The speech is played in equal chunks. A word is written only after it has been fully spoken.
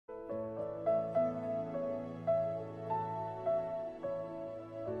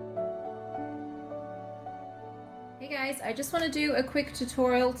Guys, I just want to do a quick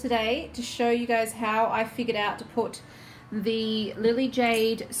tutorial today to show you guys how I figured out to put the Lily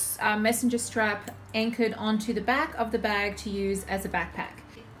Jade messenger strap anchored onto the back of the bag to use as a backpack.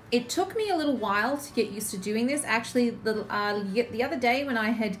 It took me a little while to get used to doing this. Actually, the other day when I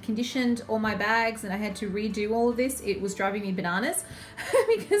had conditioned all my bags and I had to redo all of this, it was driving me bananas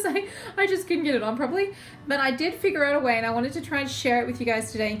because I just couldn't get it on properly. But I did figure out a way, and I wanted to try and share it with you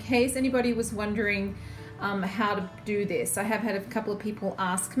guys today in case anybody was wondering how to do this. I have had a couple of people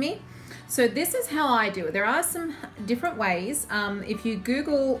ask me. So this is how I do it. There are some different ways. If you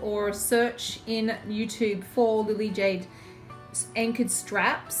Google or search in YouTube for Lily Jade anchored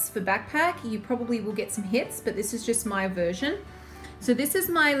straps for backpack, you probably will get some hits, but this is just my version. So this is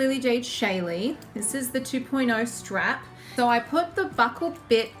my Lily Jade Shaylee. This is the 2.0 strap. So I put the buckle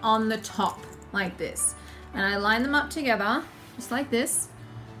bit on the top like this, and I line them up together just like this,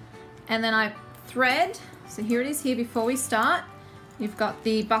 and then I thread. So here it is here before we start. You've got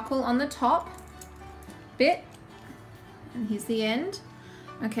the buckle on the top bit, and here's the end.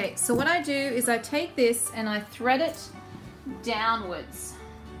 Okay, so what I do is I take this and I thread it downwards.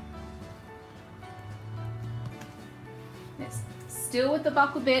 It's still with the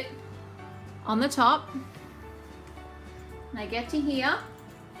buckle bit on the top. And I get to here,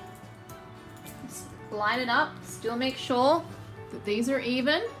 just line it up, still make sure that these are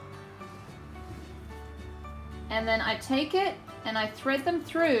even. And then I take it and I thread them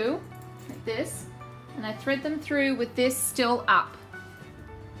through like this, and I thread them through with this still up.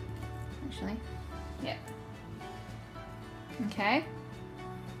 Actually, yeah. Okay.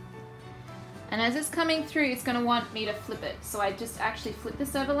 And as it's coming through, it's going to want me to flip it. So I just actually flip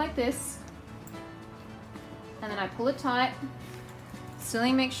this over like this, and then I pull it tight. Still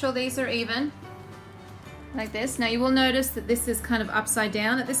make sure these are even, like this. Now you will notice that this is kind of upside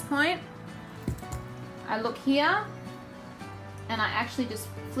down at this point. I look here, and I actually just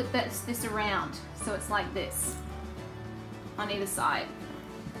flip this around, so it's like this on either side.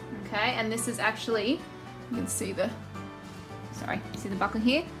 Okay, and this is actually, you can see the, see the buckle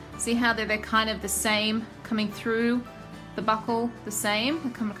here? See how they're kind of the same, coming through the buckle the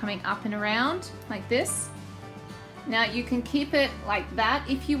same, coming up and around like this. Now you can keep it like that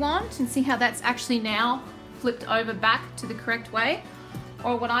if you want, and see how that's actually now flipped over back to the correct way.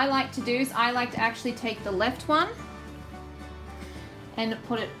 Or what I like to do is I like to actually take the left one and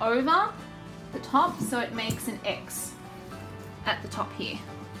put it over the top so it makes an X at the top here.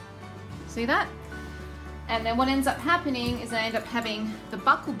 See that? And then what ends up happening is I end up having the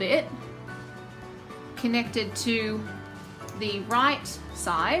buckle bit connected to the right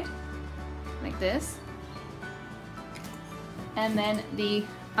side, like this, and then the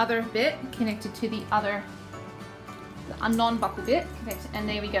other bit connected to the other, a non-buckle bit, and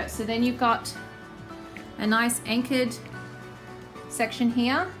there we go. So then you've got a nice anchored section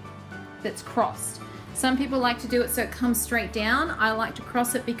here that's crossed. Some people like to do it so it comes straight down. I like to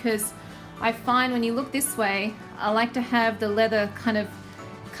cross it because I find when you look this way, I like to have the leather kind of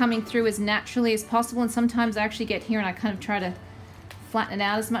coming through as naturally as possible, and sometimes I actually get here and I kind of try to flatten it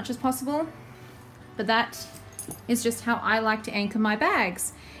out as much as possible. But that is just how I like to anchor my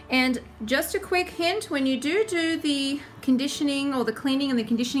bags. And just a quick hint, when you do the conditioning or the cleaning and the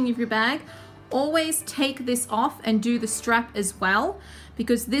conditioning of your bag, always take this off and do the strap as well,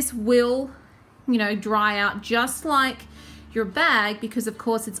 because this will, you know, dry out just like your bag, because of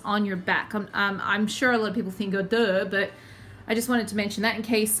course it's on your back. I'm sure a lot of people think, oh duh, but I just wanted to mention that in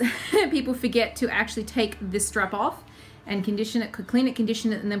case people forget to actually take this strap off and condition it, clean it,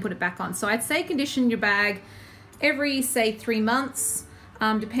 condition it, and then put it back on. So I'd say condition your bag every, say, 3 months,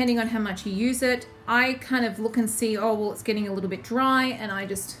 depending on how much you use it. I kind of look and see, oh, well, it's getting a little bit dry, and I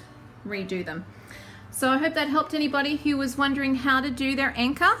just redo them. So I hope that helped anybody who was wondering how to do their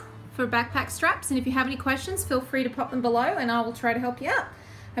anchor for backpack straps. And if you have any questions, feel free to pop them below and I will try to help you out.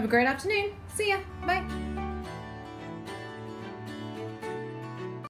 Have a great afternoon. See ya. Bye.